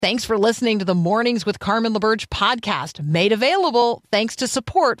Thanks for listening to the Mornings with Carmen LaBerge podcast, made available thanks to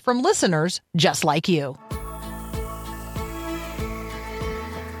support from listeners just like you.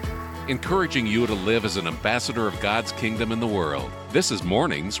 Encouraging you to live as an ambassador of God's kingdom in the world. This is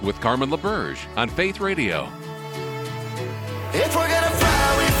Mornings with Carmen LaBerge on Faith Radio. If we're gonna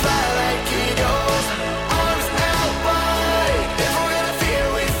fly, we fly like eagles, arms out wide. If we're gonna fear,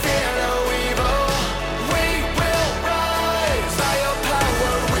 we fear no evil. We will rise. By your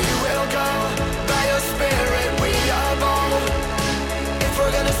power we will go. By your spirit we are bold. If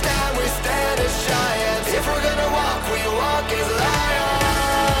we're gonna stand, we stand as giants. If we're gonna walk, we walk as lions.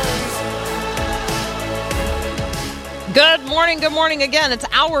 Good morning again. It's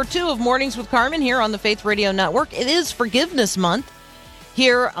hour 2 of Mornings with Carmen here on the Faith Radio Network. It is Forgiveness Month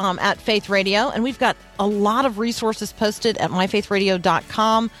here at Faith Radio, and we've got a lot of resources posted at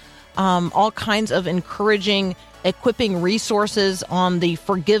myfaithradio.com, all kinds of encouraging, equipping resources on the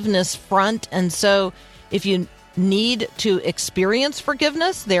forgiveness front. And so if you need to experience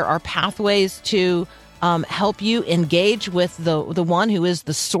forgiveness, there are pathways to help you engage with the one who is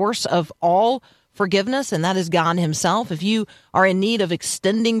the source of all forgiveness, and that is God himself. If you are in need of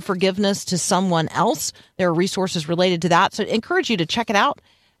extending forgiveness to someone else, there are resources related to that. So I encourage you to check it out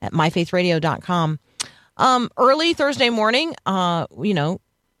at myfaithradio.com. Early Thursday morning,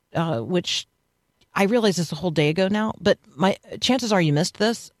 which I realize is a whole day ago now, but my chances are you missed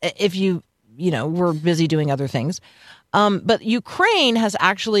this if you were busy doing other things. But Ukraine has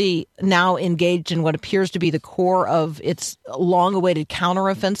actually now engaged in what appears to be the core of its long-awaited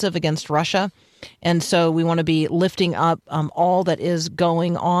counteroffensive against Russia. And so we want to be lifting up all that is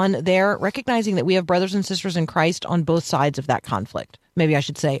going on there, recognizing that we have brothers and sisters in Christ on both sides of that conflict. Maybe I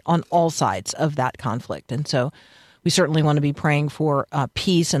should say on all sides of that conflict. And so we certainly want to be praying for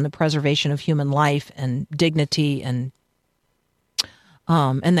peace and the preservation of human life and dignity, and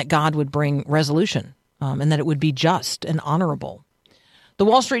that God would bring resolution, and that it would be just and honorable. The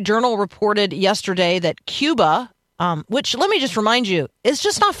Wall Street Journal reported yesterday that Cuba, which, let me just remind you, is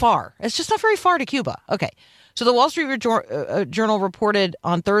just not far. It's just not very far to Cuba. Okay. So the Wall Street Journal reported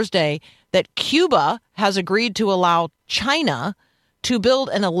on Thursday that Cuba has agreed to allow China to build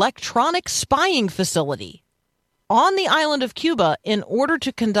an electronic spying facility on the island of Cuba in order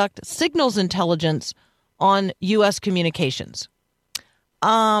to conduct signals intelligence on U.S. communications.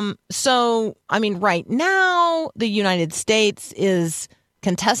 So, right now, the United States is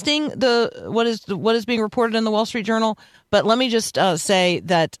contesting what is being reported in the Wall Street Journal. But let me just say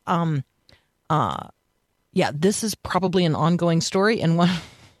that, this is probably an ongoing story and one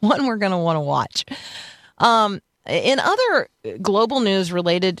we're going to want to watch. In other global news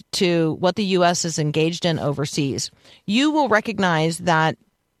related to what the U.S. is engaged in overseas, you will recognize that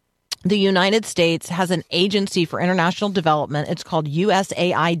the United States has an agency for international development. It's called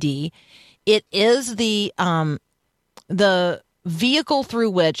USAID. It is the vehicle through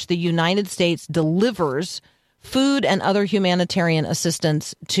which the United States delivers food and other humanitarian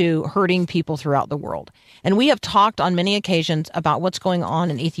assistance to hurting people throughout the world. And we have talked on many occasions about what's going on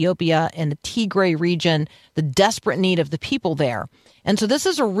in Ethiopia and the Tigray region, the desperate need of the people there. And so this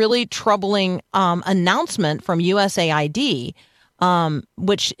is a really troubling announcement from USAID,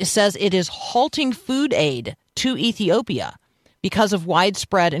 which says it is halting food aid to Ethiopia because of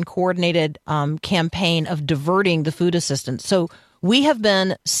widespread and coordinated campaign of diverting the food assistance. So we have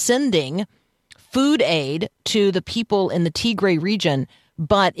been sending food aid to the people in the Tigray region,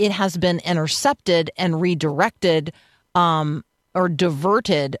 but it has been intercepted and redirected or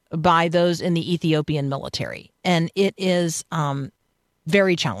diverted by those in the Ethiopian military. And it is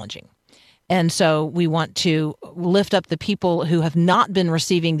very challenging. And so we want to lift up the people who have not been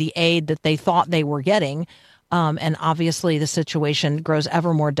receiving the aid that they thought they were getting. And obviously the situation grows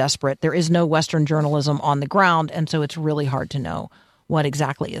ever more desperate. There is no Western journalism on the ground, and so it's really hard to know what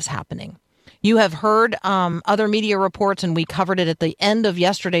exactly is happening. You have heard other media reports, and we covered it at the end of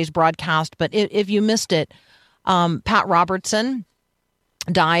yesterday's broadcast. But if you missed it, Pat Robertson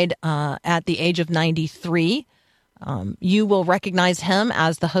died at the age of 93. You will recognize him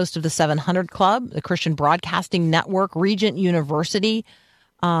as the host of the 700 Club, the Christian Broadcasting Network, Regent University,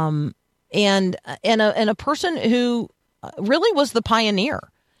 and a person who really was the pioneer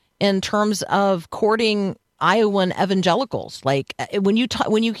in terms of courting Iowan evangelicals. Like when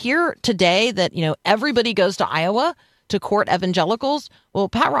you hear today that everybody goes to Iowa to court evangelicals, well,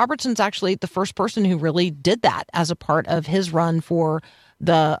 Pat Robertson's actually the first person who really did that as a part of his run for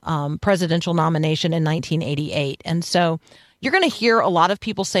the presidential nomination in 1988. And so you're going to hear a lot of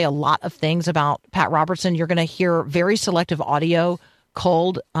people say a lot of things about Pat Robertson. You're going to hear very selective audio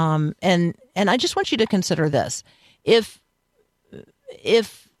culled. And I just want you to consider this. If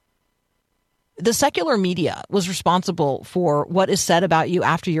the secular media was responsible for what is said about you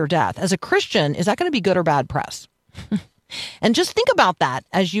after your death. As a Christian, is that going to be good or bad press? And just think about that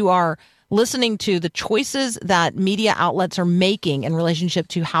as you are listening to the choices that media outlets are making in relationship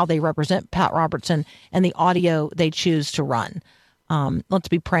to how they represent Pat Robertson and the audio they choose to run. Let's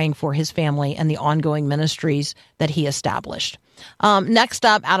be praying for his family and the ongoing ministries that he established. Next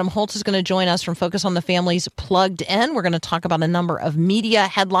up, Adam Holz is going to join us from Focus on the Family's Plugged In. We're going to talk about a number of media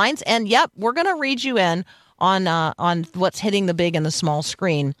headlines. And, yep, we're going to read you in on what's hitting the big and the small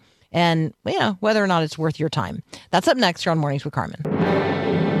screen and, whether or not it's worth your time. That's up next here on Mornings with Carmen.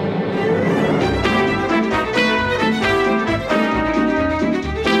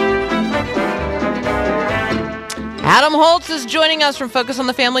 Adam Holz is joining us from Focus on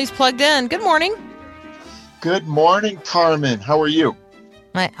the Family's Plugged In. Good morning. Good morning, Carmen. How are you?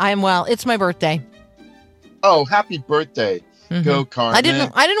 I am well. It's my birthday. Oh, happy birthday. Mm-hmm. Go, Carmen. I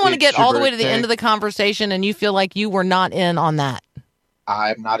didn't want to get all the way to the end of the conversation and you feel like you were not in on that.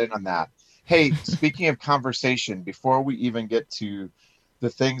 I'm not in on that. Hey, speaking of conversation, before we even get to the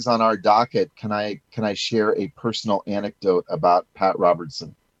things on our docket, can I share a personal anecdote about Pat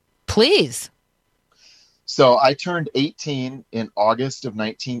Robertson? Please. So I turned 18 in August of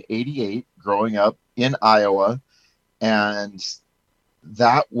 1988, growing up in Iowa, and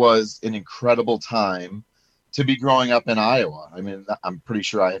that was an incredible time to be growing up in Iowa. I mean, I'm pretty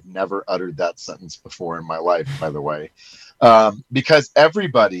sure I have never uttered that sentence before in my life, by the way, because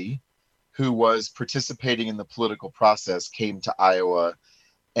everybody who was participating in the political process came to Iowa,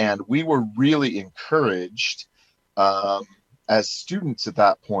 and we were really encouraged as students at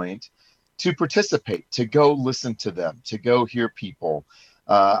that point to participate, to go listen to them, to go hear people.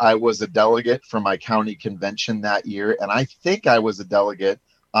 I was a delegate for my county convention that year, and I think I was a delegate,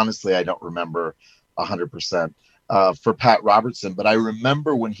 honestly, I don't remember 100%, for Pat Robertson, but I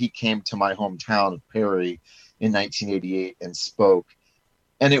remember when he came to my hometown of Perry in 1988 and spoke,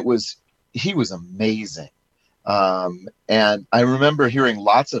 and he was amazing. And I remember hearing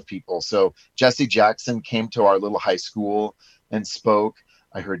lots of people. So Jesse Jackson came to our little high school and spoke.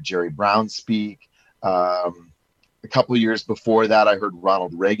 I heard Jerry Brown speak. A couple of years before that, I heard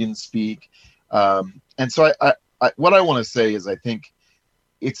Ronald Reagan speak. And so what I want to say is I think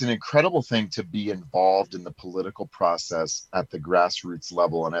it's an incredible thing to be involved in the political process at the grassroots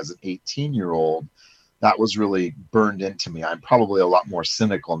level. And as an 18-year-old, that was really burned into me. I'm probably a lot more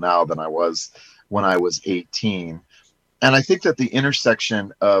cynical now than I was when I was 18. And I think that the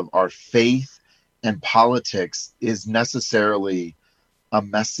intersection of our faith and politics is necessarily a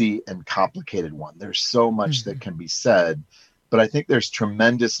messy and complicated one. There's so much that can be said, but I think there's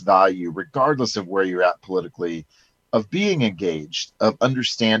tremendous value, regardless of where you're at politically, of being engaged, of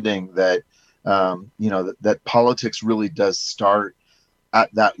understanding that, that politics really does start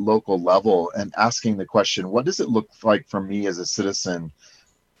at that local level, and asking the question, what does it look like for me as a citizen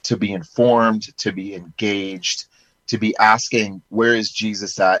to be informed, to be engaged, to be asking, where is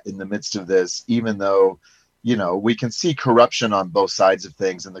Jesus at in the midst of this, even though we can see corruption on both sides of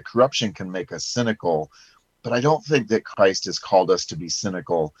things, and the corruption can make us cynical. But I don't think that Christ has called us to be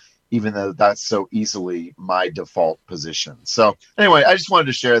cynical, even though that's so easily my default position. So anyway, I just wanted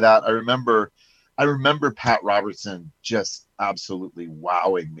to share that. I remember Pat Robertson just absolutely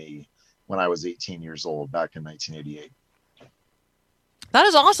wowing me when I was 18 years old back in 1988. That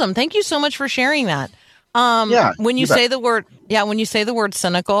is awesome. Thank you so much for sharing that. When you say the word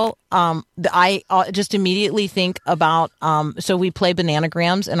cynical, I just immediately think about, so we play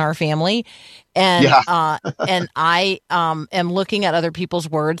bananagrams in our family, and, and I, am looking at other people's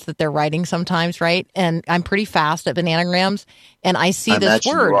words that they're writing sometimes. Right. And I'm pretty fast at bananagrams, and I see this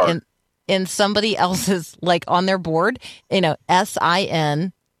word in somebody else's, like on their board,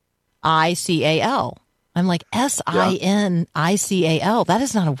 SINICAL. I'm like, SINICAL. That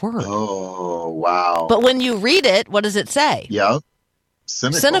is not a word. Oh, wow. But when you read it, what does it say? Yeah.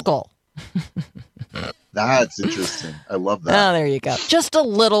 Cynical. That's interesting. I love that. Oh, there you go. Just a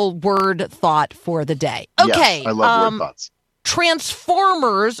little word thought for the day. Okay. Yes, I love word thoughts.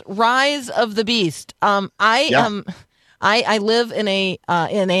 Transformers: Rise of the Beast. I live in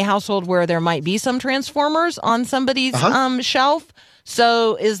a household where there might be some Transformers on somebody's shelf.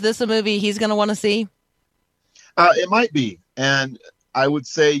 So is this a movie he's going to want to see? It might be. And I would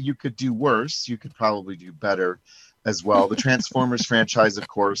say you could do worse. You could probably do better as well. The Transformers franchise, of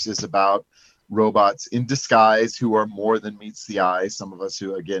course, is about robots in disguise who are more than meets the eye. Some of us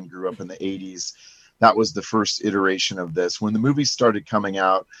who, again, grew up in the 80s, that was the first iteration of this. When the movies started coming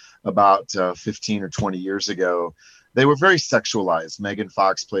out about 15 or 20 years ago, they were very sexualized. Megan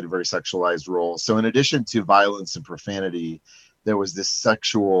Fox played a very sexualized role. So in addition to violence and profanity, there was this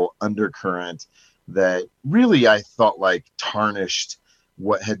sexual undercurrent that really I felt like tarnished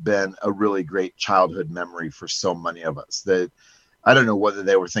what had been a really great childhood memory for so many of us. That I don't know whether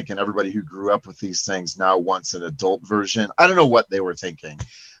they were thinking everybody who grew up with these things now wants an adult version. I don't know what they were thinking.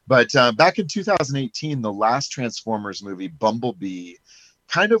 But back in 2018, the last Transformers movie, Bumblebee,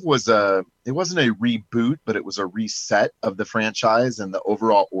 kind of was it wasn't a reboot, but it was a reset of the franchise and the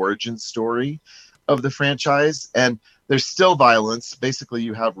overall origin story of the franchise. And there's still violence. Basically,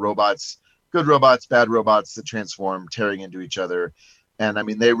 you have robots, good robots, bad robots that transform, tearing into each other. And I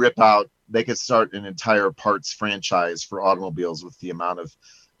mean, they could start an entire parts franchise for automobiles with the amount of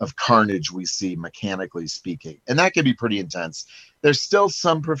carnage we see, mechanically speaking. And that can be pretty intense. There's still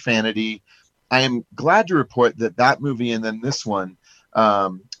some profanity. I am glad to report that movie and then this one,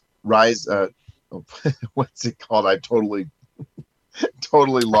 Rise, what's it called? I totally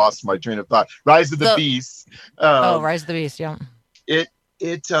lost my train of thought. Rise of the Beast. Rise of the Beast, yeah.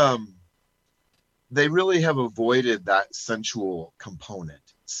 They really have avoided that sensual component.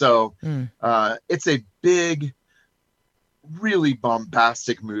 So it's a big, really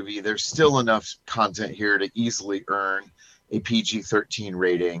bombastic movie. There's still enough content here to easily earn a PG-13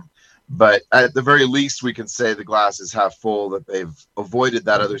 rating. But at the very least, we can say the glass is half full, that they've avoided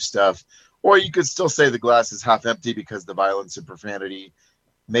that other stuff. Or you could still say the glass is half empty because the violence and profanity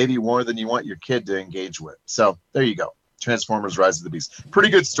maybe more than you want your kid to engage with. So there you go. Transformers Rise of the Beast. Pretty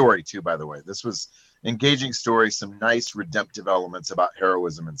good story, too, by the way. This was engaging story, some nice redemptive elements about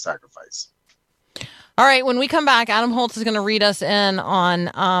heroism and sacrifice. All right, when we come back, Adam Holz is going to read us in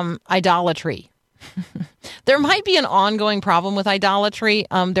on idolatry. There might be an ongoing problem with idolatry.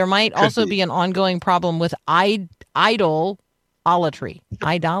 There might also be an ongoing problem with idolatry.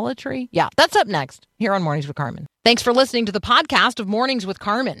 Idolatry? Yeah, that's up next here on Mornings with Carmen. Thanks for listening to the podcast of Mornings with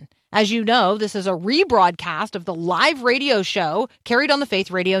Carmen. As you know, this is a rebroadcast of the live radio show carried on the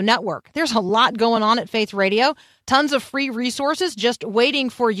Faith Radio Network. There's a lot going on at Faith Radio. Tons of free resources just waiting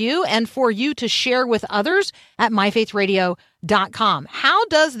for you and for you to share with others at myfaithradio.com. How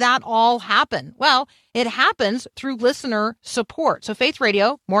does that all happen? Well, it happens through listener support. So Faith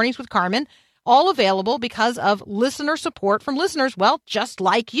Radio, Mornings with Carmen, all available because of listener support from listeners, well, just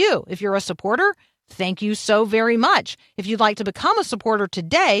like you. If you're a supporter, thank you so very much. If you'd like to become a supporter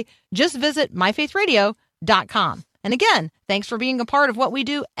today, just visit myfaithradio.com. And again, thanks for being a part of what we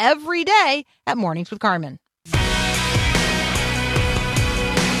do every day at Mornings with Carmen.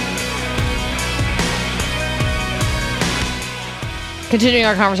 Continuing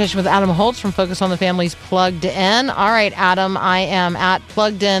our conversation with Adam Holz from Focus on the Family's Plugged In. All right, Adam, I am at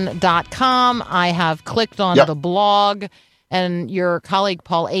pluggedin.com. I have clicked on the blog, and your colleague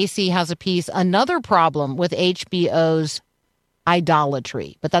Paul Acey has a piece, Another Problem with HBO's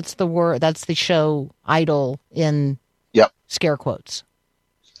Idolatry. But that's the word, that's the show Idol in scare quotes.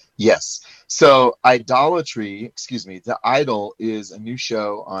 Yes. So Idolatry, The Idol is a new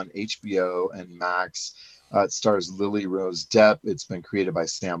show on HBO and Max. It stars Lily Rose Depp. It's been created by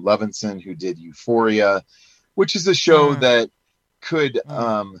Sam Levinson, who did Euphoria, which is a show that could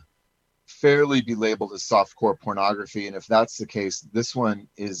fairly be labeled as softcore pornography. And if that's the case, this one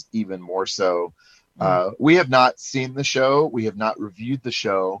is even more so. We have not seen the show. We have not reviewed the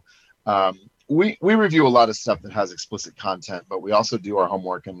show. We review a lot of stuff that has explicit content, but we also do our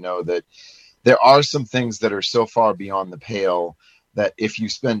homework and know that there are some things that are so far beyond the pale that if you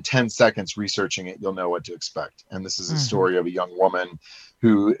spend 10 seconds researching it, you'll know what to expect. And this is a story of a young woman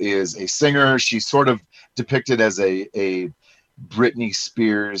who is a singer. She's sort of depicted as a Britney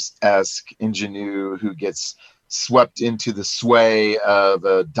Spears-esque ingenue who gets swept into the sway of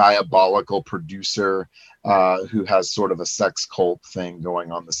a diabolical producer who has sort of a sex cult thing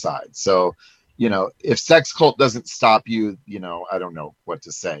going on the side. So, if sex cult doesn't stop you, I don't know what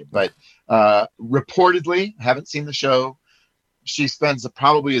to say. But reportedly, haven't seen the show, she spends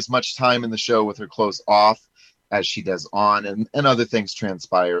probably as much time in the show with her clothes off as she does on, and other things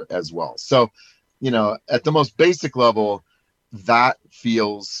transpire as well. So, at the most basic level, that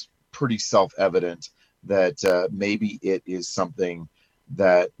feels pretty self-evident that maybe it is something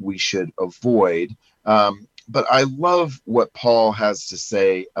that we should avoid. But I love what Paul has to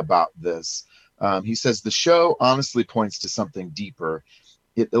say about this. He says, the show honestly points to something deeper.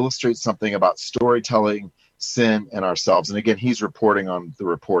 It illustrates something about storytelling, sin, and ourselves. And again, he's reporting on the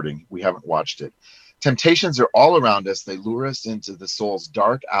reporting. We haven't watched it. Temptations are all around us. They lure us into the soul's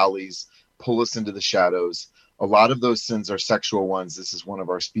dark alleys, pull us into the shadows. A lot of those sins are sexual ones. This is one of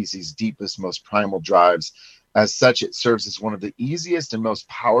our species' deepest, most primal drives. As such, it serves as one of the easiest and most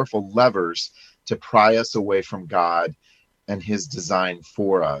powerful levers to pry us away from God and his design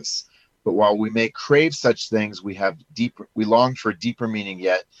for us. But while we may crave such things, we long for deeper meaning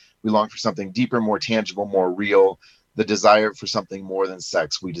yet. We long for something deeper, more tangible, more real. The desire for something more than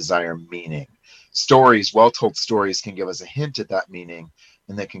sex. We desire meaning. Stories, well-told stories, can give us a hint at that meaning,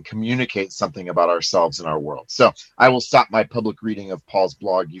 and they can communicate something about ourselves and our world. So I will stop my public reading of Paul's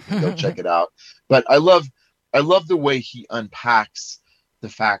blog. You can go check it out. But I love the way he unpacks the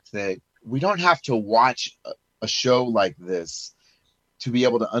fact that we don't have to watch a show like this to be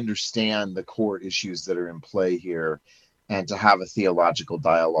able to understand the core issues that are in play here and to have a theological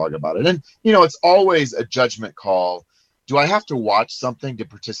dialogue about it. And, it's always a judgment call. Do I have to watch something to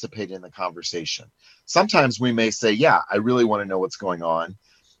participate in the conversation? Sometimes we may say, yeah, I really want to know what's going on.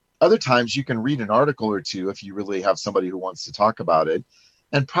 Other times you can read an article or two if you really have somebody who wants to talk about it,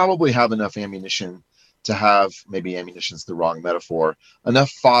 and probably have enough ammunition to have, maybe ammunition's the wrong metaphor, enough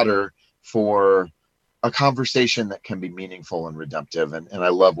fodder for a conversation that can be meaningful and redemptive. And I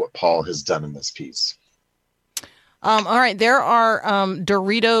love what Paul has done in this piece. All right. There are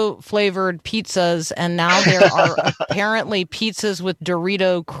Dorito flavored pizzas, and now there are apparently pizzas with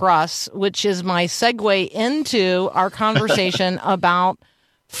Dorito crusts, which is my segue into our conversation about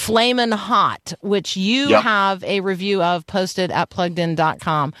Flamin' Hot, which you have a review of posted at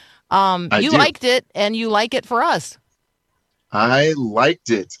pluggedin.com. You liked it, and you like it for us. I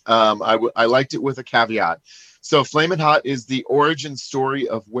liked it. I liked it with a caveat. So Flamin' Hot is the origin story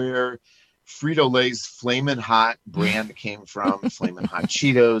of where Frito-Lay's Flamin' Hot brand came from. Flamin' Hot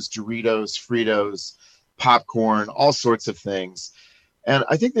Cheetos, Doritos, Fritos, popcorn, all sorts of things. And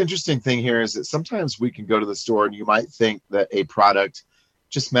I think the interesting thing here is that sometimes we can go to the store and you might think that a product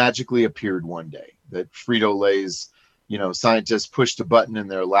just magically appeared one day, that Frito-Lay's, scientists pushed a button in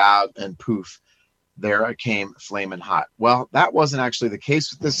their lab and poof, there it came Flamin' Hot. Well, that wasn't actually the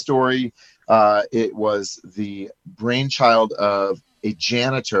case with this story. It was the brainchild of a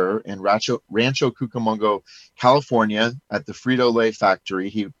janitor in Rancho Cucamonga, California, at the Frito-Lay factory.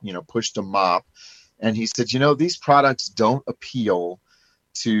 He, pushed a mop, and he said, these products don't appeal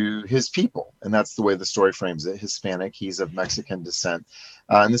to his people. And that's the way the story frames it. Hispanic. He's of Mexican descent.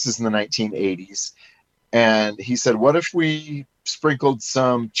 And this is in the 1980s. And he said, what if we sprinkled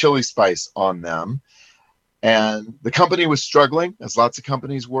some chili spice on them? And the company was struggling, as lots of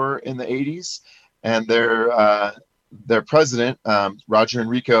companies were in the 80s. And their president, Roger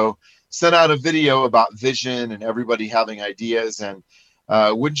Enrico, sent out a video about vision and everybody having ideas. And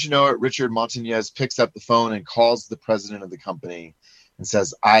wouldn't you know it, Richard Montañez picks up the phone and calls the president of the company and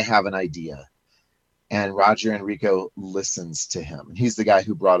says, I have an idea. And Roger Enrico listens to him. And he's the guy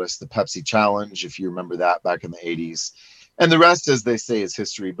who brought us the Pepsi Challenge, if you remember that, back in the 80s. And the rest, as they say, is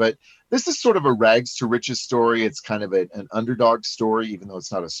history. But this is sort of a rags to riches story. It's kind of an underdog story, even though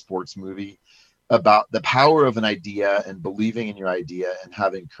it's not a sports movie, about the power of an idea and believing in your idea and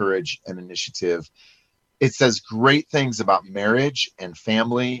having courage and initiative. It says great things about marriage and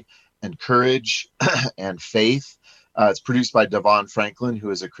family and courage and faith. It's produced by Devon Franklin, who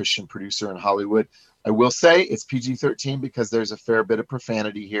is a Christian producer in Hollywood. I will say it's PG-13 because there's a fair bit of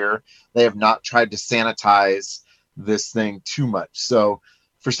profanity here. They have not tried to sanitize this thing too much. So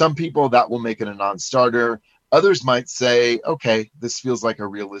for some people, that will make it a non-starter. Others might say, okay, this feels like a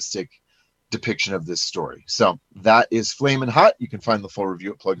realistic depiction of this story. So that is Flamin' Hot. You can find the full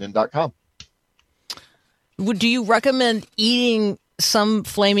review at pluggedin.com. Do you recommend eating some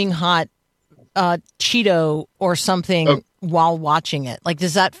Flaming Hot Cheeto or something while watching it? Like,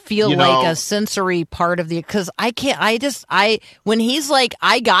 does that feel like a sensory part of the, because when he's like,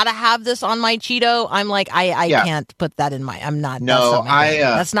 I gotta have this on my Cheeto, I'm like, I can't put that in my, I'm not,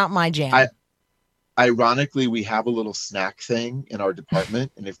 that's not my jam. Ironically, we have a little snack thing in our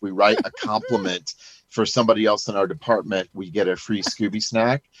department. And if we write a compliment for somebody else in our department, we get a free Scooby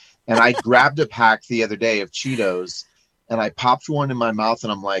snack. And I grabbed a pack the other day of Cheetos and I popped one in my mouth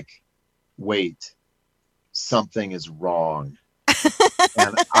and I'm like, wait, something is wrong.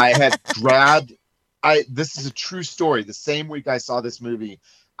 And I had grabbed, this is a true story. The same week I saw this movie,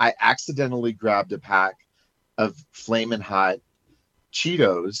 I accidentally grabbed a pack of Flamin' Hot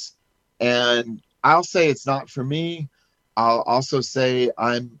Cheetos. And I'll say it's not for me. I'll also say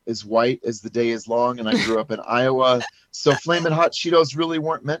I'm as white as the day is long and I grew up in Iowa. So Flamin' Hot Cheetos really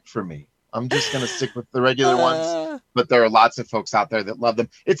weren't meant for me. I'm just going to stick with the regular ones. But there are lots of folks out there that love them.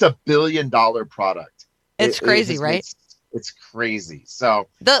 It's $1 billion product. It's crazy, right? It's crazy. So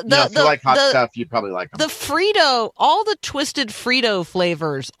if you like hot stuff, you'd probably like them. The Frito, all the twisted Frito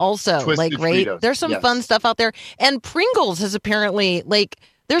flavors also. Twisted Fritos, there's some fun stuff out there. And Pringles has apparently,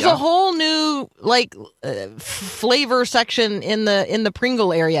 there's a whole new flavor section in the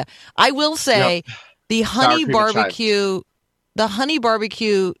Pringle area. I will say the honey barbecue the honey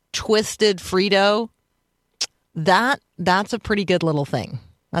barbecue twisted Frito, that's a pretty good little thing.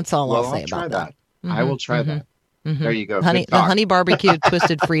 That's all I'll say about that. I will try that. There you go. The honey barbecue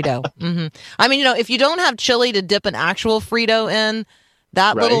twisted Frito. I mean, if you don't have chili to dip an actual Frito in,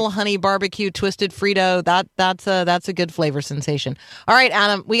 that little honey barbecue twisted Frito, that's a good flavor sensation. All right,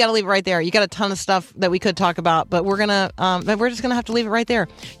 Adam, we got to leave it right there. You got a ton of stuff that we could talk about, but we're just gonna have to leave it right there.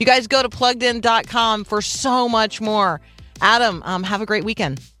 You guys go to pluggedin.com for so much more. Adam, have a great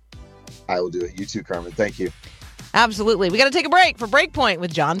weekend. I will do it. You too, Carmen. Thank you. Absolutely. We got to take a break for Breakpoint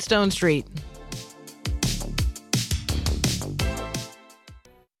with John Stone Street.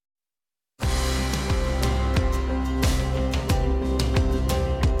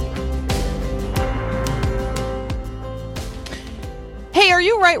 Hey, are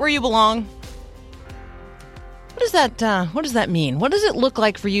you right where you belong? What does that mean? What does it look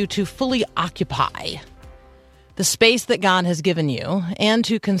like for you to fully occupy the space that God has given you and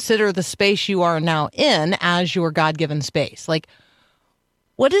to consider the space you are now in as your God-given space? Like,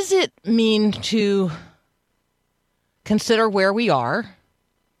 what does it mean to consider where we are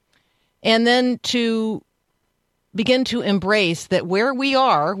and then to begin to embrace that where we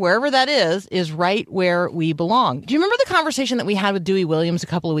are, wherever that is right where we belong? Do you remember the conversation that we had with Dewey Williams a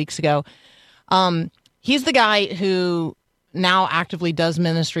couple of weeks ago? He's the guy who now actively does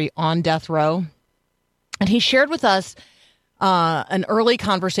ministry on death row. And he shared with us an early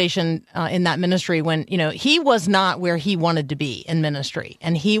conversation in that ministry when, he was not where he wanted to be in ministry.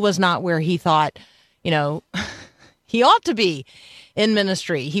 And he was not where he thought, he ought to be in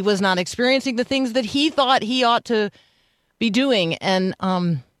ministry. He was not experiencing the things that he thought he ought to be doing. And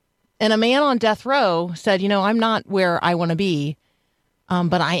a man on death row said, I'm not where I want to be,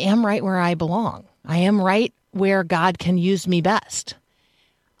 but I am right where I belong. I am right where God can use me best.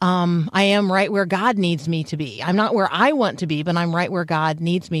 I am right where God needs me to be. I'm not where I want to be, but I'm right where God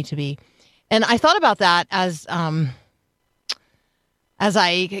needs me to be. And I thought about that as I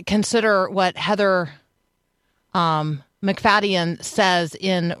consider what Heather MacFadyen says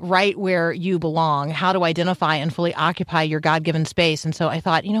in Right Where You Belong, how to identify and fully occupy your God-given space. And so I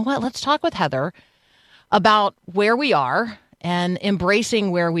thought, you know what, let's talk with Heather about where we are and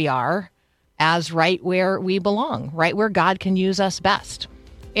embracing where we are as right where we belong, right where God can use us best.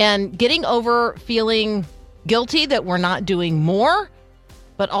 And getting over feeling guilty that we're not doing more,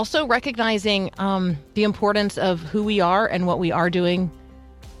 but also recognizing the importance of who we are and what we are doing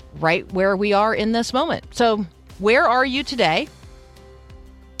right where we are in this moment. So where are you today?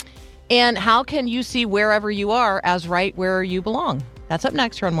 And how can you see wherever you are as right where you belong? That's up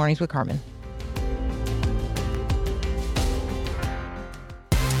next here on Mornings with Carmen.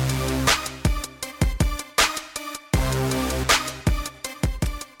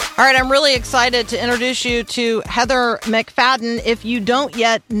 All right, I'm really excited to introduce you to Heather MacFadyen. If you don't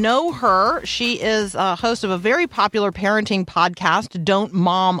yet know her, she is a host of a very popular parenting podcast, Don't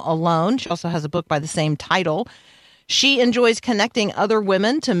Mom Alone. She also has a book by the same title. She enjoys connecting other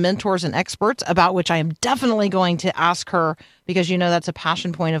women to mentors and experts, about which I am definitely going to ask her because that's a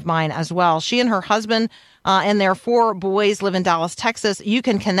passion point of mine as well. She and her husband and their 4 boys live in Dallas, Texas. You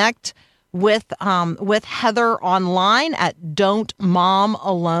can connect with Heather online at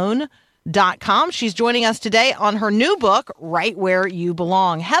don'tmomalone.com. She's joining us today on her new book, Right Where You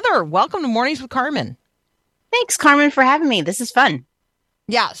Belong. Heather, welcome to Mornings with Carmen. Thanks, Carmen, for having me. This is fun.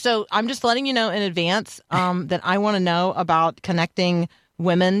 Yeah, so I'm just letting you know in advance that I want to know about connecting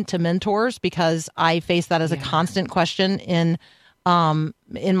women to mentors because I face that as a constant question in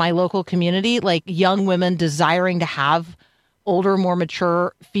my local community, like young women desiring to have older, more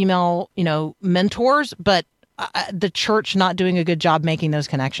mature female, mentors, but the church not doing a good job making those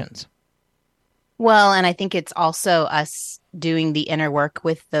connections. Well, and I think it's also us doing the inner work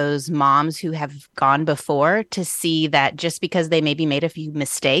with those moms who have gone before to see that just because they maybe made a few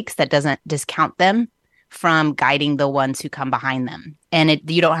mistakes, that doesn't discount them from guiding the ones who come behind them. And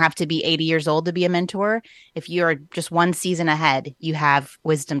you don't have to be 80 years old to be a mentor. If you're just one season ahead, you have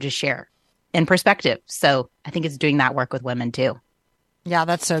wisdom to share and perspective. So I think it's doing that work with women too. Yeah,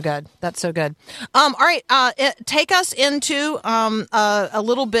 that's so good. That's so good. All right. Take us into a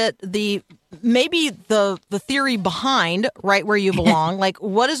little bit maybe the theory behind Right Where You Belong. Like,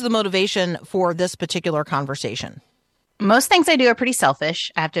 what is the motivation for this particular conversation? Most things I do are pretty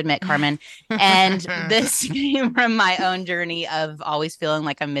selfish, I have to admit, Carmen. And this came from my own journey of always feeling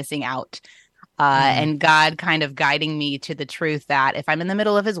like I'm missing out. And God kind of guiding me to the truth that if I'm in the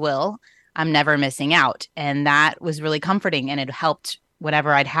middle of his will, I'm never missing out. And that was really comforting. And it helped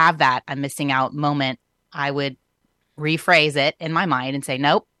whenever I'd have that I'm missing out moment, I would rephrase it in my mind and say,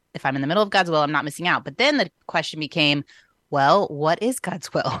 nope, if I'm in the middle of God's will, I'm not missing out. But then the question became, well, what is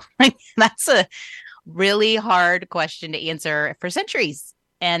God's will? Like, that's a really hard question to answer for centuries.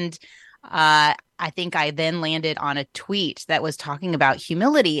 And I think I then landed on a tweet that was talking about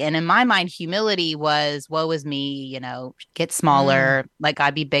humility. And in my mind, humility was, woe is me, get smaller, let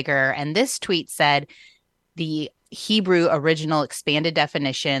God be bigger. And this tweet said the Hebrew original expanded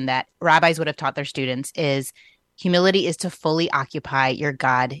definition that rabbis would have taught their students is humility is to fully occupy your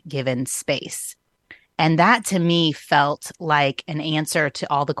God-given space. And that to me felt like an answer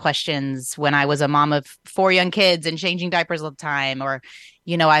to all the questions when I was a mom of 4 young kids and changing diapers all the time. Or,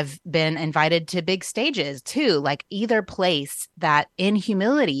 I've been invited to big stages too, like either place that in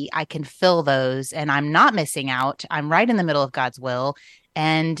humility, I can fill those and I'm not missing out. I'm right in the middle of God's will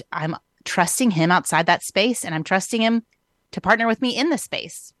and I'm trusting him outside that space and I'm trusting him to partner with me in the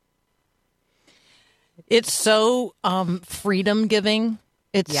space. It's so freedom giving.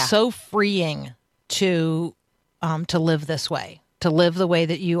 It's so freeing to live this way, to live the way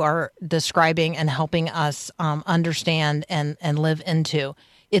that you are describing and helping us understand and live into.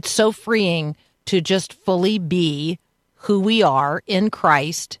 It's so freeing to just fully be who we are in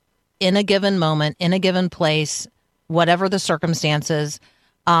Christ in a given moment, in a given place, whatever the circumstances.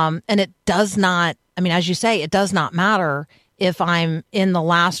 And it does not, as you say, it does not matter if I'm in the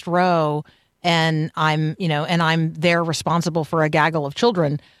last row and I'm there responsible for a gaggle of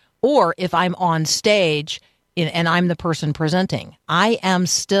children, or if I'm on stage and I'm the person presenting. I am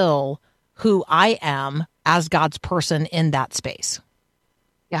still who I am as God's person in that space.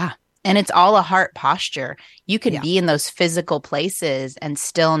 Yeah. And it's all a heart posture. You could be in those physical places and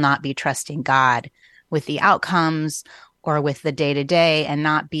still not be trusting God with the outcomes or with the day-to-day and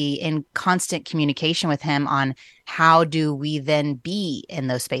not be in constant communication with him on how do we then be in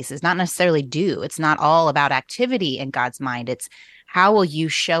those spaces. Not necessarily do. It's not all about activity in God's mind. It's how will you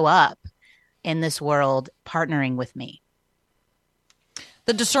show up in this world partnering with me?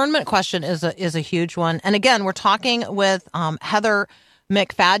 The discernment question is a huge one. And again, we're talking with Heather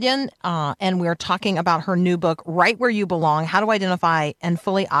MacFadyen, and we're talking about her new book, Right Where You Belong, How to Identify and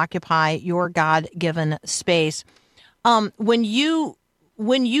Fully Occupy Your God-Given Space. When you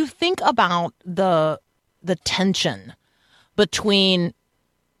think about the tension between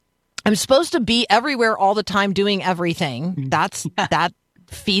I'm supposed to be everywhere all the time doing everything, that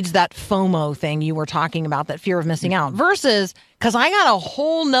feeds that FOMO thing you were talking about, that fear of missing out, versus because I got a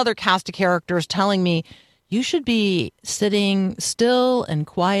whole nother cast of characters telling me you should be sitting still and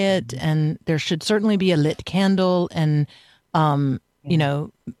quiet, and there should certainly be a lit candle and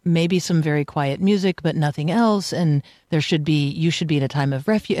maybe some very quiet music, but nothing else. And you should be in a time of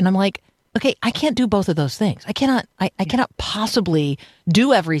refuge. And I'm like, okay, I can't do both of those things. I cannot possibly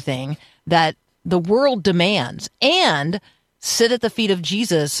do everything that the world demands and sit at the feet of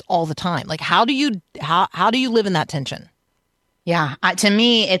Jesus all the time. Like, how do you live in that tension? Yeah. To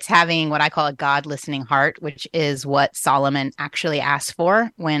me, it's having what I call a God listening heart, which is what Solomon actually asked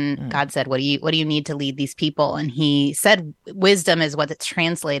for when God said, what do you need to lead these people? And he said, wisdom is what it's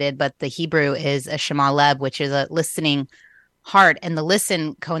translated, but the Hebrew is a Shema Leb, which is a listening heart. And the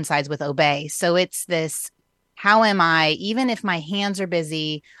listen coincides with obey. So it's this, how am I, even if my hands are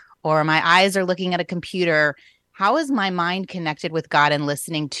busy or my eyes are looking at a computer, how is my mind connected with God and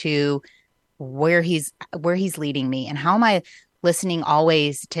listening to where he's leading me? And how am I listening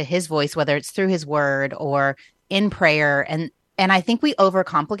always to his voice, whether it's through his word or in prayer? And I think we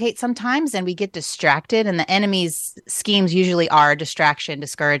overcomplicate sometimes and we get distracted, and the enemy's schemes usually are distraction,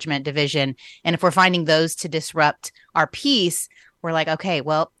 discouragement, division. And if we're finding those to disrupt our peace, we're like, okay,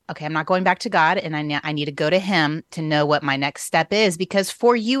 I'm not going back to God, and I need to go to him to know what my next step is, because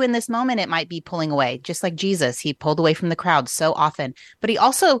for you in this moment, it might be pulling away, just like Jesus. He pulled away from the crowd so often, but he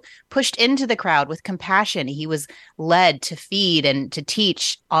also pushed into the crowd with compassion. He was led to feed and to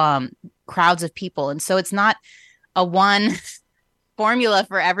teach crowds of people. And so it's not a one formula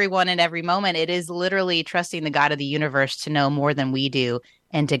for everyone in every moment. It is literally trusting the God of the universe to know more than we do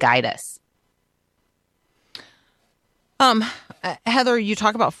and to guide us. Heather, you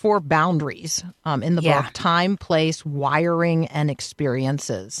talk about 4 boundaries in the book: time, place, wiring, and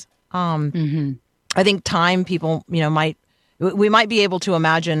experiences. I think time, people, we might be able to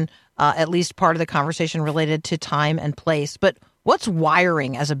imagine at least part of the conversation related to time and place. But what's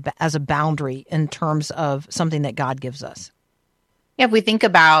wiring as a boundary in terms of something that God gives us? Yeah, if we think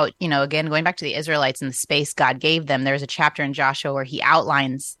about, again, going back to the Israelites and the space God gave them, there's a chapter in Joshua where he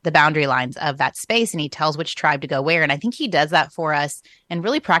outlines the boundary lines of that space and he tells which tribe to go where. And I think he does that for us in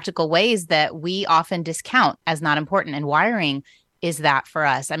really practical ways that we often discount as not important. And wiring is that for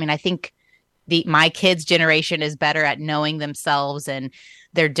us. I think my kids' generation is better at knowing themselves and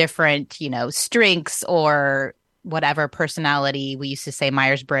their different, strengths or whatever personality, we used to say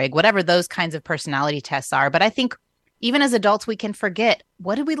Myers-Briggs, whatever those kinds of personality tests are. But I think even as adults, we can forget,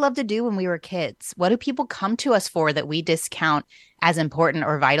 what did we love to do when we were kids? What do people come to us for that we discount as important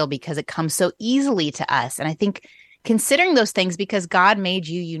or vital because it comes so easily to us? And I think considering those things, because God made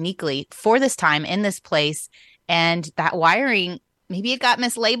you uniquely for this time in this place, and that wiring, maybe it got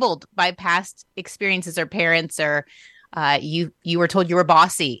mislabeled by past experiences or parents, or you were told you were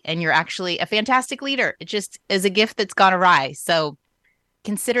bossy and you're actually a fantastic leader. It just is a gift that's gone awry. So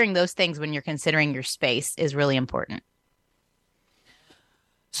considering those things when you're considering your space is really important.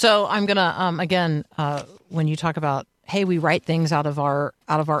 So I'm gonna again, when you talk about, hey, we write things out of our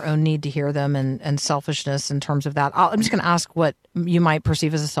own need to hear them and selfishness in terms of that, I'm just gonna ask what you might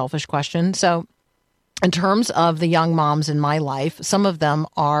perceive as a selfish question. So in terms of the young moms in my life, some of them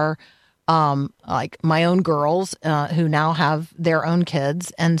are like my own girls who now have their own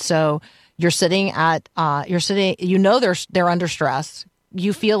kids, and so they're under stress.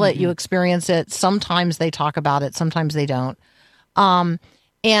 You feel it, you experience it. Sometimes they talk about it, sometimes they don't. And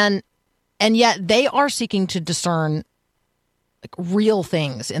yet they are seeking to discern like real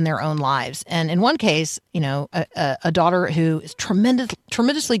things in their own lives. And in one case, a daughter who is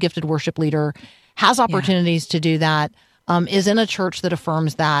tremendously gifted worship leader, has opportunities to do that, is in a church that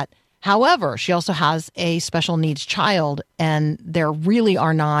affirms that. However, she also has a special needs child, and there really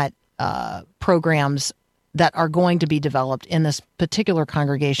are not programs that are going to be developed in this particular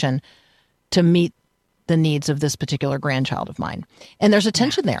congregation to meet the needs of this particular grandchild of mine. And there's a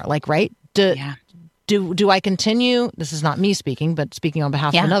tension there, like, right? Do I continue? This is not me speaking, but speaking on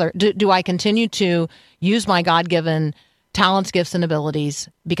behalf of another. Do I continue to use my God-given talents, gifts, and abilities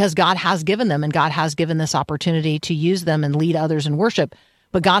because God has given them, and God has given this opportunity to use them and lead others in worship,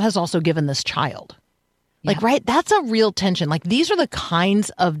 but God has also given this child. Like, right? That's a real tension. Like, these are the kinds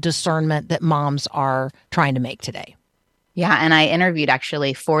of discernment that moms are trying to make today. Yeah. And I interviewed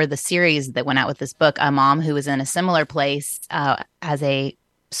actually for the series that went out with this book, a mom who was in a similar place as a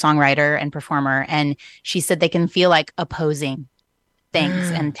songwriter and performer. And she said they can feel like opposing things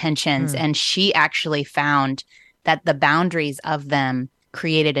and tensions. And she actually found that the boundaries of them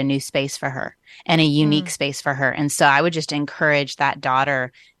created a new space for her and a unique space for her. And so I would just encourage that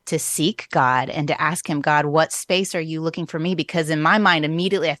daughter to seek God and to ask him, God, what space are you looking for me? Because in my mind,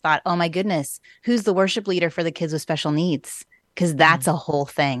 immediately I thought, oh my goodness, who's the worship leader for the kids with special needs? Because that's a whole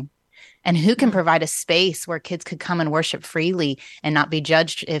thing. And who can provide a space where kids could come and worship freely and not be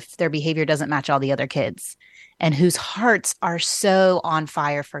judged if their behavior doesn't match all the other kids? And whose hearts are so on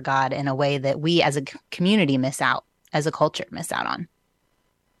fire for God in a way that we as a community miss out, as a culture miss out on.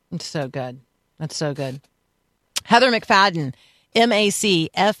 It's so good. That's so good. Heather MacFadyen,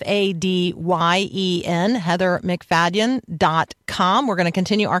 MacFadyen, HeatherMacFadyen.com. We're going to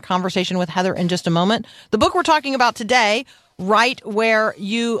continue our conversation with Heather in just a moment. The book we're talking about today, Right Where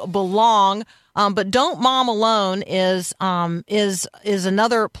You Belong, but Don't Mom Alone is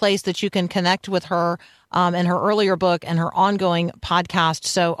another place that you can connect with her in her earlier book and her ongoing podcast.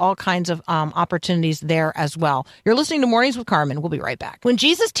 So all kinds of opportunities there as well. You're listening to Mornings with Carmen. We'll be right back. When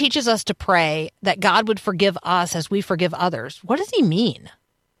Jesus teaches us to pray that God would forgive us as we forgive others, what does he mean?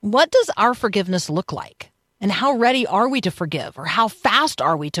 What does our forgiveness look like? And how ready are we to forgive? Or how fast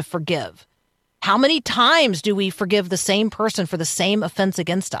are we to forgive? How many times do we forgive the same person for the same offense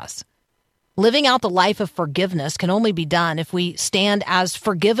against us? Living out the life of forgiveness can only be done if we stand as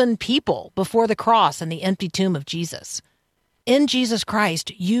forgiven people before the cross and the empty tomb of Jesus. In Jesus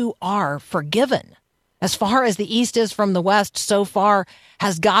Christ, you are forgiven. As far as the east is from the west, so far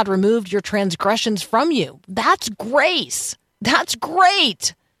has God removed your transgressions from you. That's grace. That's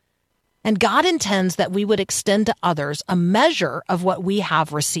great. And God intends that we would extend to others a measure of what we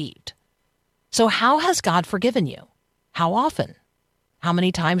have received. So how has God forgiven you? How often? How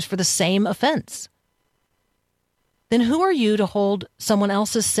many times for the same offense? Then who are you to hold someone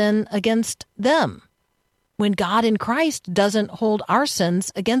else's sin against them when God in Christ doesn't hold our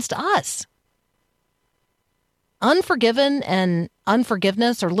sins against us? Unforgiven and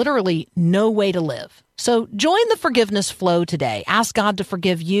unforgiveness are literally no way to live. So join the forgiveness flow today. Ask God to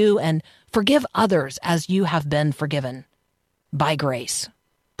forgive you and forgive others as you have been forgiven by grace.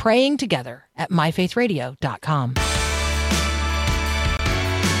 Praying together at myfaithradio.com.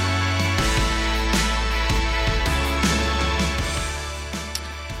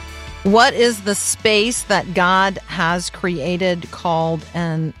 What is the space that God has created, called,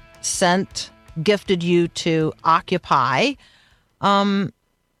 and gifted you to occupy?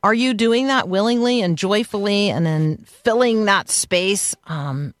 Are you doing that willingly and joyfully and in filling that space?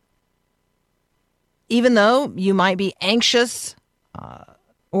 Even though you might be anxious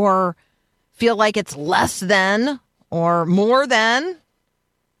or feel like it's less than or more than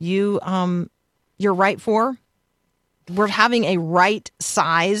you're right for. We're having a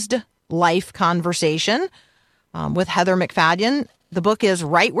right-sized life conversation with Heather MacFadyen. The book is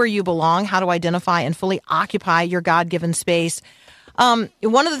Right Where You Belong, How to Identify and Fully Occupy Your God-Given Space. One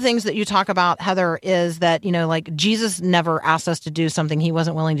of the things that you talk about, Heather, is that, like Jesus never asked us to do something he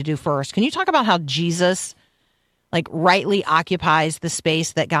wasn't willing to do first. Can you talk about how Jesus, like, rightly occupies the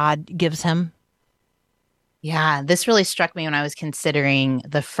space that God gives him? Yeah, this really struck me when I was considering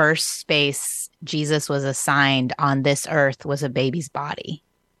the first space Jesus was assigned on this earth was a baby's body.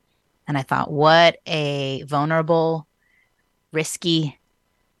 And I thought, what a vulnerable, risky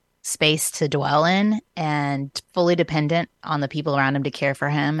space to dwell in and fully dependent on the people around him to care for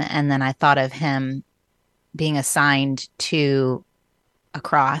him. And then I thought of him being assigned to a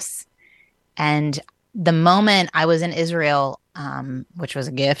cross. And the moment I was in Israel, which was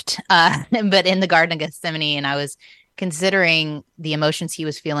a gift, but in the Garden of Gethsemane, and I was considering the emotions he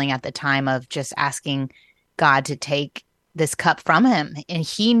was feeling at the time of just asking God to take this cup from him. And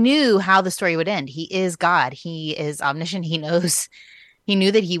he knew how the story would end. He is God. He is omniscient. He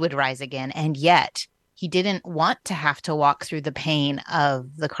knew that he would rise again. And yet he didn't want to have to walk through the pain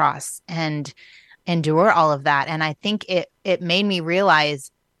of the cross and endure all of that. And I think it made me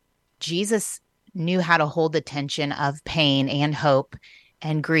realize Jesus knew how to hold the tension of pain and hope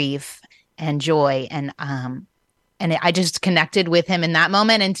and grief and joy. And I just connected with him in that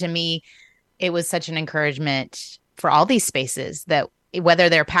moment. And to me, it was such an encouragement for all these spaces that whether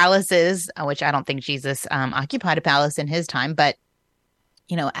they're palaces, which I don't think Jesus occupied a palace in his time, but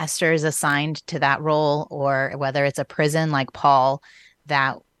Esther is assigned to that role, or whether it's a prison like Paul,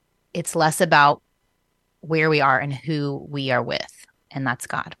 that it's less about where we are and who we are with, and that's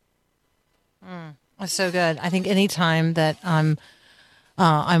God. That's so good. I think anytime that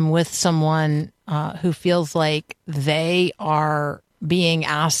I'm with someone who feels like they are being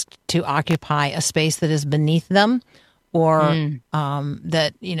asked to occupy a space that is beneath them, or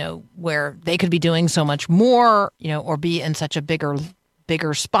that where they could be doing so much more, or be in such a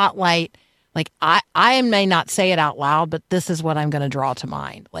bigger spotlight. Like I may not say it out loud, but this is what I'm going to draw to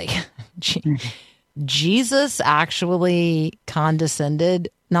mind. Like Jesus actually condescended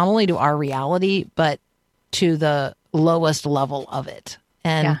not only to our reality, but to the lowest level of it.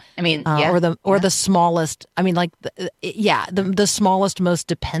 And the smallest, the smallest, most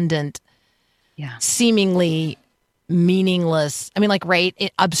dependent, seemingly meaningless.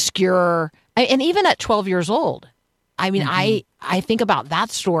 Obscure. And even at 12 years old, I think about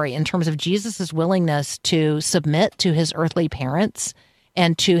that story in terms of Jesus's willingness to submit to his earthly parents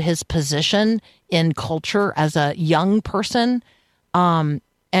and to his position in culture as a young person,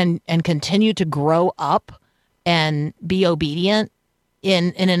 and continue to grow up and be obedient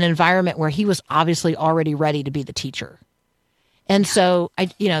in an environment where he was obviously already ready to be the teacher. And so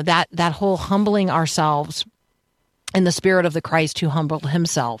that whole humbling ourselves in the spirit of the Christ who humbled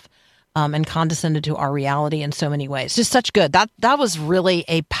himself and condescended to our reality in so many ways. Just such good. That was really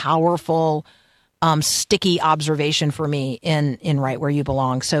a powerful, sticky observation for me in Right Where You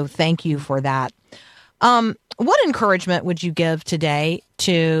Belong. So thank you for that. What encouragement would you give today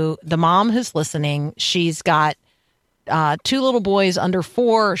to the mom who's listening? She's got 2 little boys under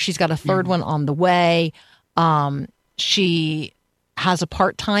 4. She's got a third one on the way. She has a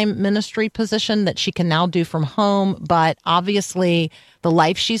part-time ministry position that she can now do from home, but obviously the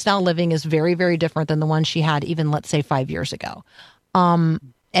life she's now living is very, very different than the one she had even, let's say, 5 years ago.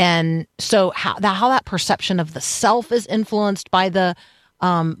 And so how that perception of the self is influenced by the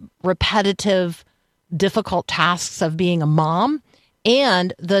repetitive, difficult tasks of being a mom,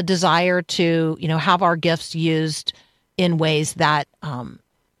 and the desire to, have our gifts used in ways that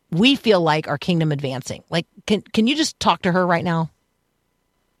we feel like are kingdom advancing. Like, can you just talk to her right now?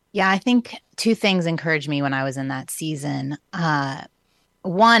 Yeah, I think 2 things encouraged me when I was in that season.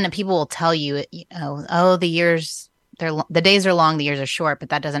 One, people will tell you, the days are long, the years are short, but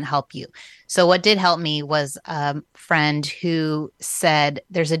that doesn't help you. So what did help me was a friend who said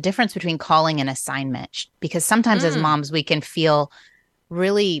there's a difference between calling and assignment, because sometimes as moms, we can feel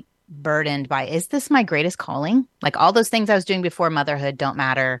really burdened by, is this my greatest calling? Like all those things I was doing before motherhood don't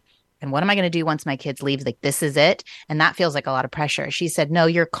matter. And what am I going to do once my kids leave? Like, this is it. And that feels like a lot of pressure. She said, no,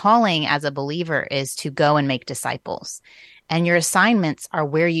 your calling as a believer is to go and make disciples. And your assignments are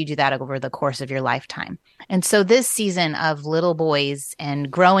where you do that over the course of your lifetime. And so this season of little boys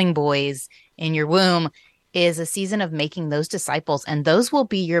and growing boys in your womb is a season of making those disciples. And those will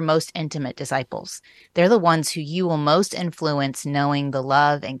be your most intimate disciples. They're the ones who you will most influence knowing the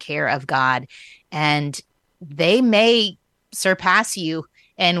love and care of God. And they may surpass you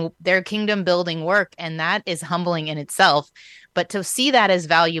and their kingdom building work. And that is humbling in itself. But to see that as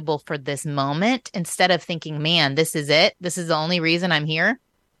valuable for this moment, instead of thinking, man, this is it, this is the only reason I'm here.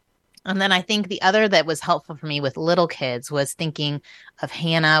 And then I think the other that was helpful for me with little kids was thinking of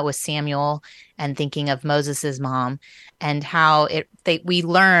Hannah with Samuel and thinking of Moses's mom, and how we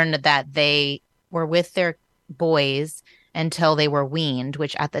learned that they were with their boys until they were weaned,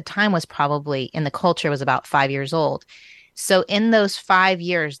 which at the time was probably in the culture was about 5 years old. So in those 5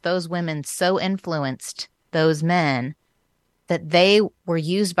 years, those women so influenced those men that they were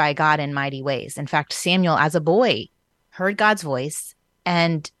used by God in mighty ways. In fact, Samuel, as a boy, heard God's voice,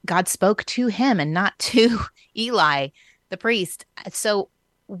 and God spoke to him and not to Eli, the priest. So,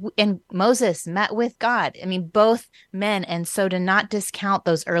 and Moses met with God. I mean, both men. And so to not discount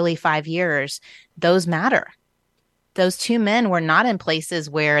those early 5 years, those matter. Those two men were not in places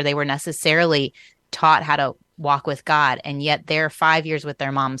where they were necessarily taught how to walk with God, and yet their 5 years with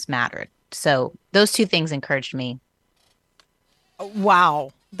their moms mattered. So those two things encouraged me.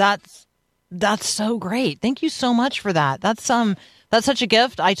 Wow. That's so great. Thank you so much for that. That's such a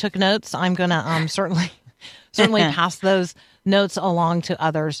gift. I took notes. I'm going to certainly pass those notes along to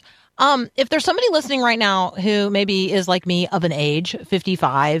others. If there's somebody listening right now who maybe is like me, of an age,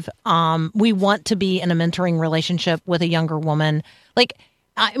 55, we want to be in a mentoring relationship with a younger woman. Like,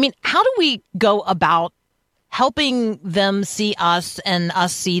 I mean, how do we go about helping them see us and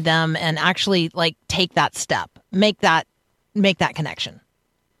us see them, and actually like take that step, make that connection?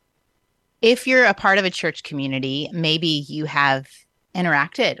 If you're a part of a church community, maybe you have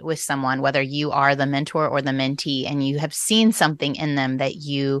interacted with someone, whether you are the mentor or the mentee, and you have seen something in them that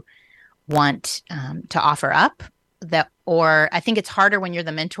you want to offer up. Or I think it's harder when you're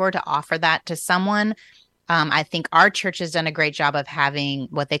the mentor to offer that to someone. I think our church has done a great job of having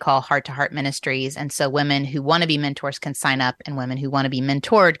what they call heart-to-heart ministries. And so women who want to be mentors can sign up, and women who want to be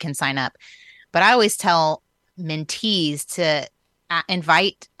mentored can sign up. But I always tell mentees to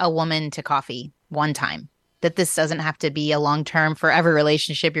invite a woman to coffee one time, that this doesn't have to be a long-term forever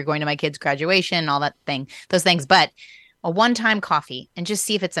relationship. You're going to my kid's graduation, all those things, but a one-time coffee, and just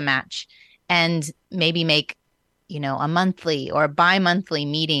see if it's a match, and maybe make, a monthly or bi-monthly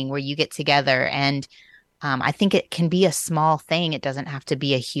meeting where you get together. And I think it can be a small thing. It doesn't have to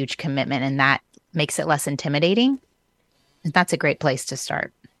be a huge commitment, and that makes it less intimidating. That's a great place to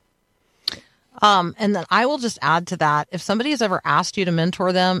start. And then I will just add to that, if somebody has ever asked you to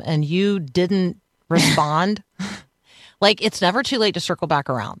mentor them and you didn't respond, like, it's never too late to circle back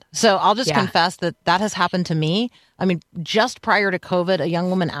around. So I'll just confess that has happened to me. I mean, just prior to COVID, a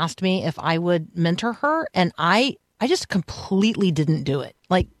young woman asked me if I would mentor her, and I just completely didn't do it.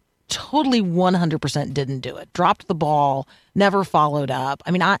 Like, totally 100% didn't do it. Dropped the ball, never followed up.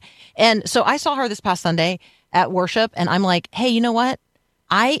 I mean, and so I saw her this past Sunday at worship, and I'm like, hey, you know what?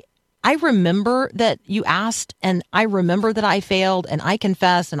 I remember that you asked, and I remember that I failed, and I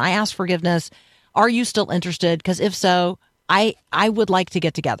confess, and I asked forgiveness. Are you still interested? Because if so, I would like to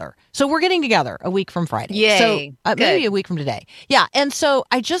get together. So we're getting together a week from Friday. Yay. So maybe a week from today. Yeah. And so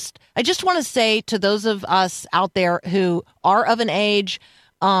I just want to say to those of us out there who are of an age,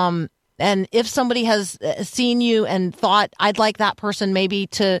 and if somebody has seen you and thought, I'd like that person maybe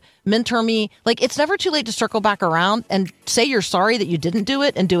to mentor me, like, it's never too late to circle back around and say you're sorry that you didn't do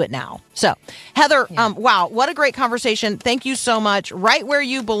it, and do it now. So, Heather, wow, what a great conversation. Thank you so much. Right Where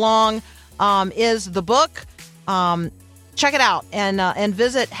You Belong is the book. Check it out, and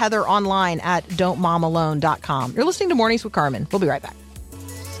visit Heather online at don'tmomalone.com. You're listening to Mornings with Carmen. We'll be right back.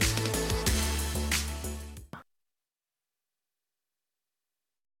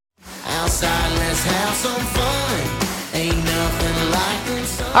 Outside, let's have some fun. Ain't nothing like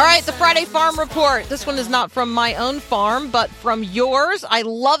this. All right, the Friday Farm Report. This one is not from my own farm, but from yours. I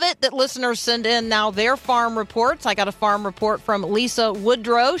love it that listeners send in now their farm reports. I got a farm report from Lisa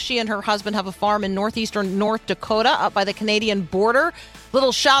Woodrow. She and her husband have a farm in northeastern North Dakota up by the Canadian border.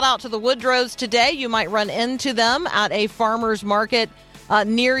 Little shout out to the Woodrows today. You might run into them at a farmer's market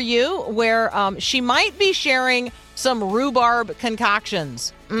near you, where she might be sharing some rhubarb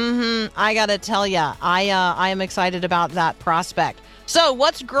concoctions. I got to tell you, I am excited about that prospect. So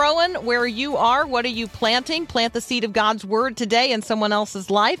what's growing where you are? What are you planting? Plant the seed of God's word today in someone else's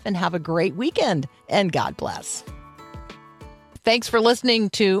life, and have a great weekend. And God bless. Thanks for listening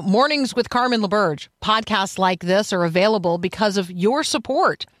to Mornings with Carmen LaBerge. Podcasts like this are available because of your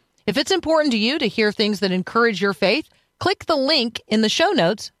support. If it's important to you to hear things that encourage your faith, click the link in the show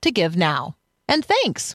notes to give now. And thanks.